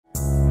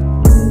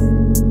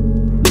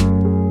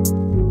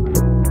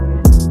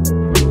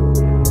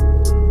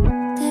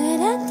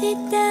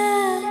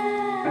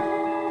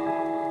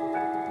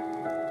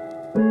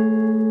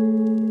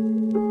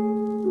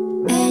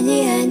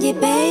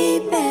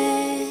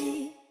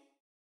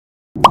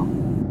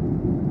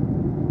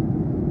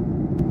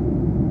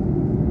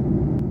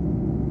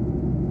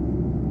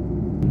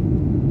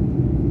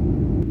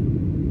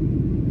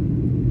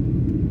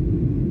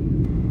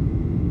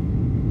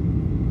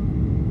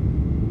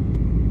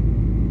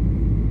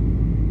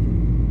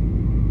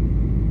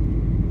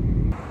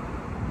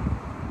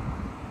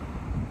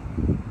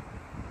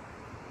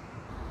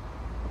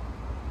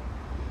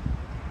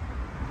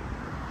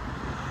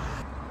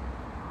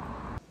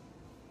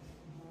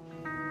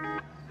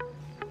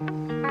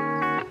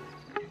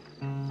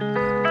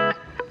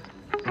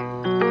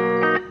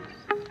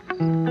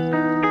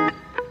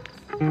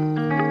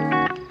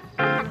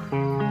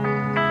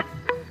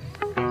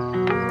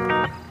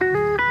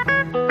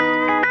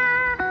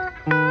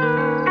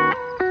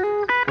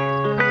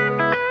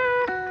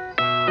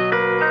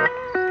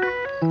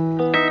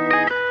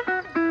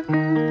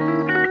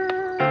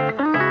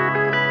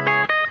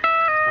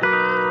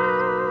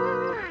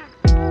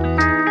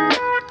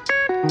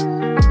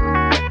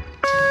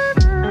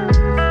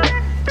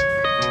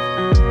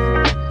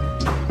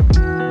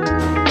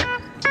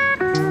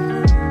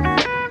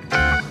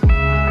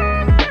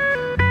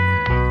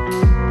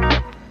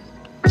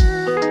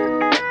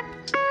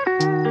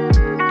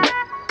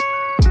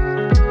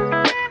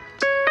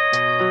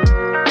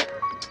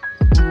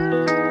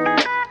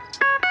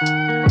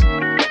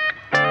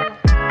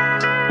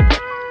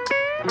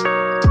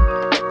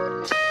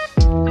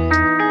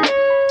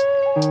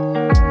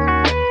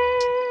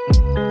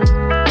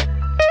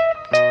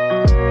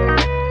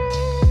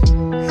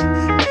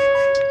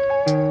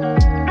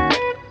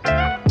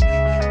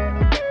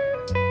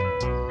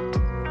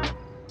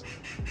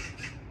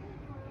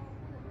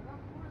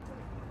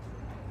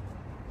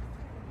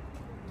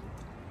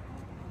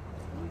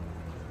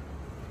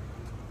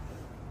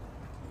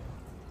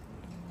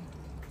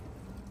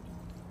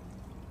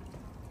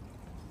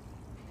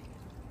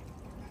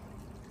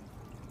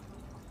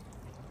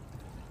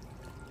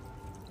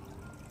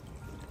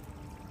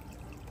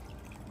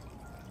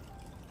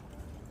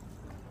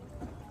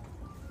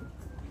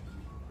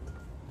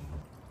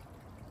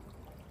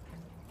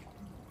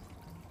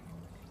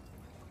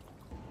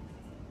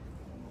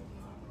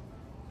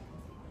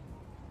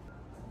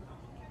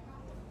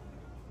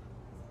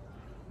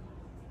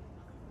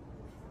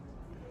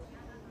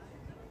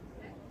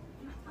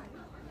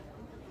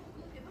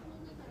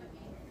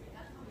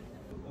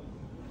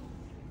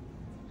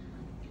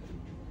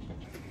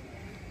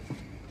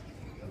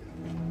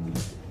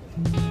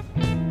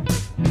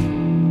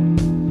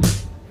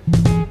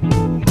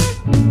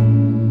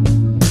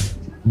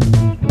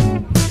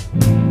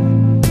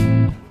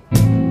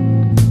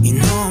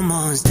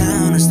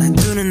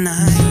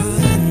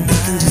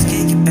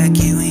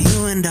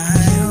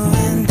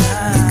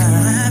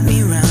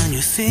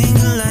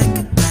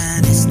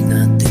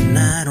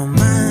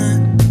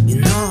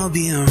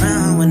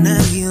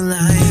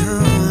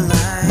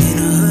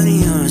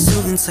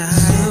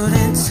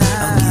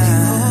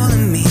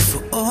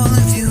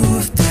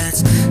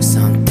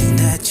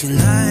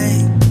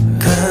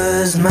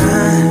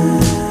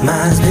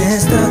mind's been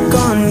stuck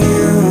on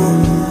you.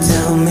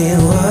 Tell me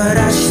what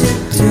I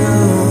should do.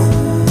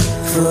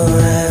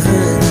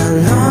 Forever not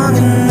long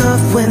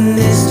enough when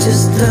it's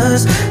just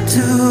us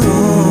two.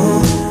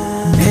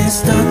 Been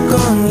stuck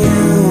on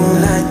you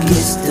like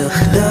it's still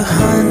the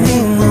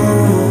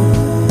honeymoon.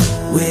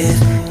 With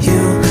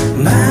you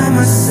by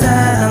my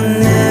side, I'll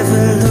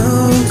never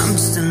lose. I'm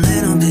just a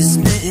little bit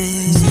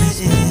smitten.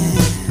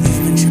 You've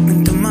been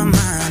tripping through my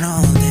mind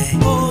all day.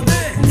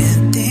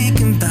 Been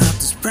thinking about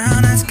those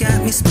brown eyes, got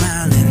me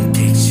smiling,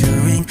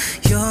 picturing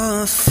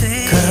your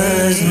face.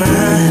 'Cause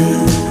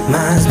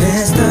mind's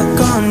been stuck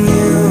on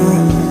you.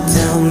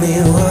 Tell me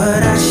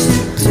what I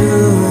should do.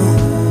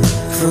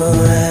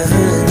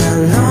 Forever not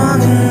long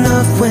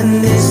enough when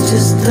it's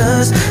just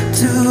us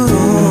two.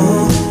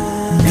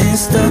 Been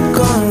stuck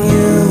on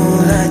you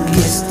like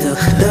it's still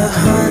the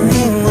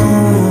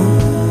honeymoon.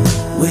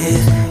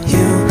 With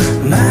you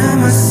by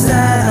my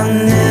side, I'll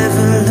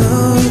never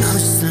lose. I'm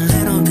just a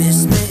little bit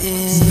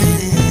smitten.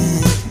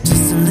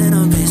 Just a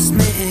little bit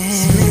smitten.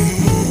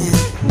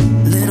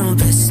 Little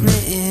bit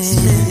smitten.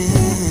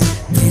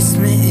 Bit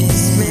smitten.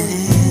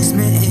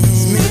 Smitten.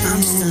 I'm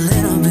just a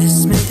little bit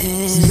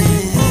smitten.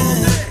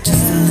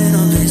 Just a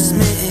little bit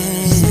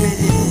smitten.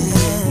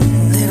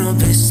 Little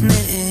bit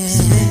smitten.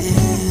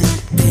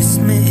 Bit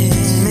smitten.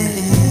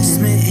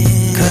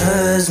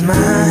 'Cause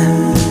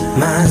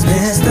mind's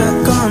been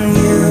stuck on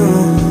you.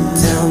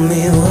 Tell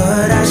me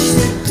what I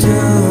should do.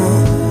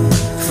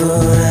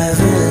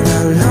 Forever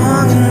not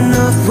long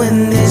enough when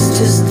it's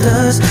just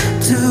us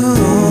two.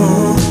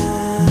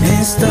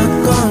 Been stuck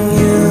on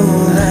you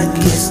like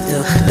it's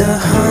still